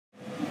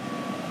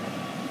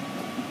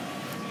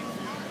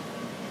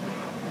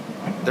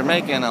They're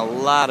making a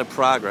lot of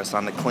progress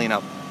on the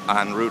cleanup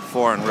on Route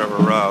 4 and River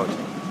Road.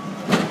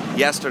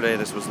 Yesterday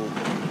this was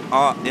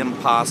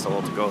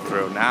impossible to go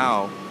through.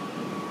 Now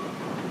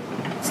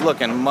it's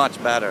looking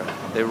much better.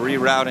 They're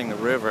rerouting the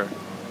river.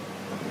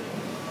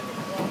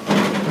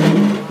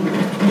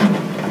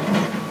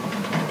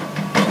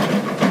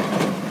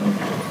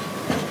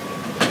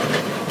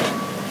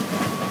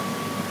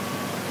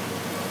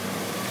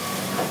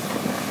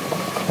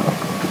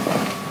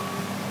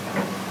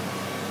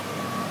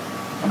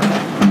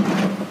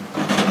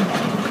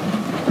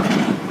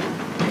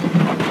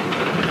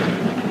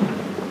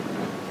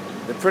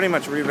 Pretty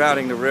much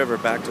rerouting the river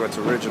back to its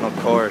original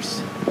course,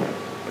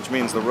 which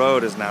means the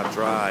road is now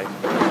dry.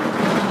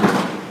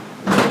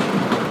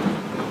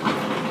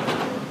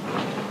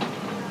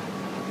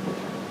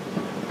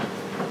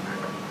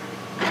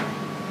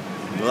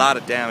 A lot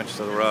of damage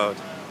to the road.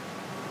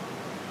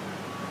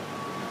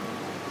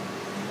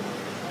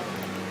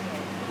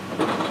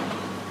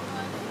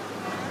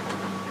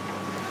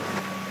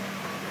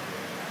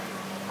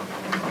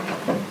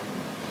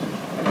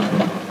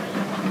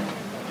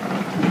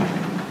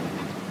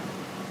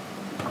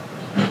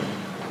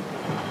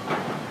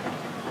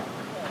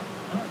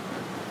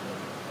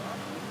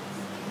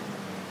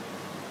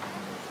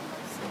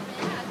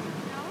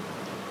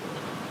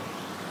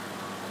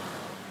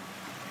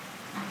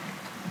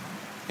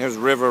 Here's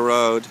River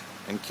Road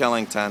in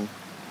Killington.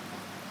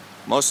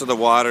 Most of the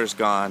water's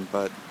gone,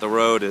 but the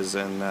road is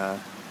in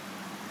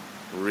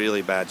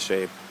really bad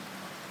shape.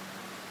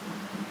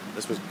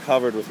 This was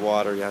covered with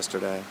water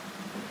yesterday.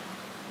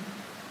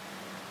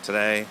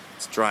 Today,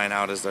 it's drying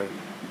out as they're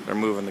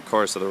moving the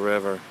course of the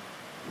river.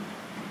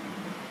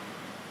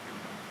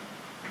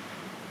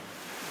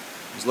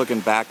 I was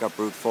looking back up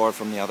Route 4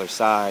 from the other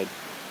side.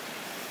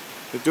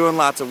 They're doing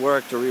lots of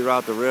work to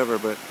reroute the river,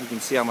 but you can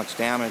see how much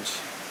damage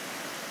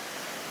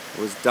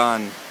was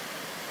done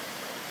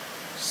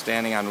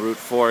standing on Route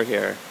 4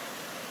 here.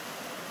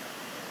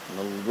 And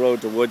the road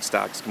to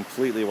Woodstock's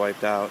completely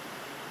wiped out.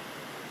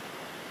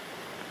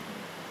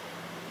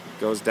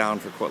 It goes down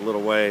for quite a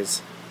little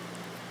ways.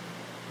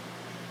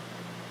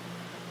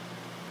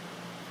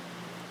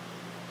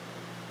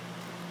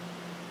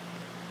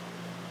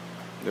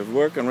 They're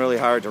working really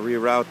hard to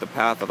reroute the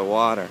path of the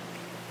water.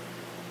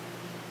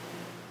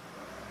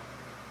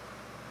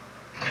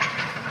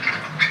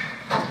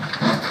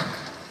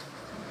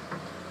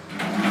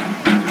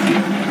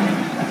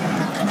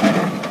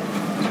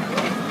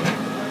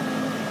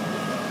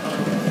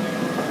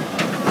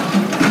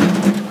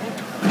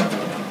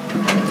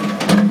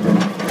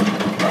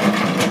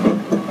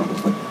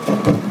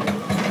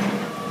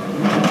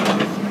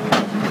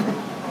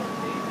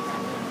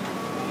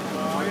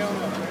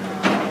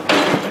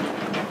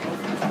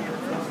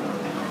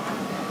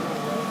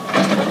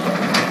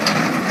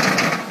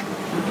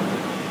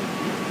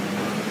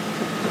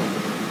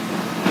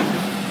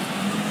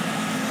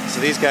 So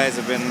these guys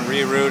have been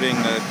rerouting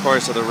the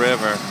course of the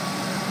river.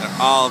 They're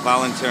all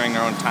volunteering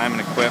their own time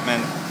and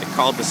equipment. They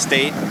called the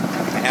state.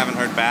 They haven't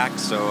heard back,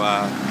 so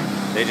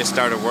they just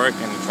started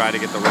working to try to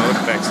get the road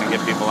fixed and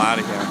get people out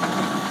of here.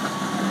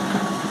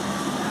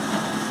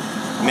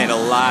 Made a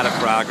lot of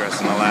progress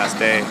in the last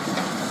day.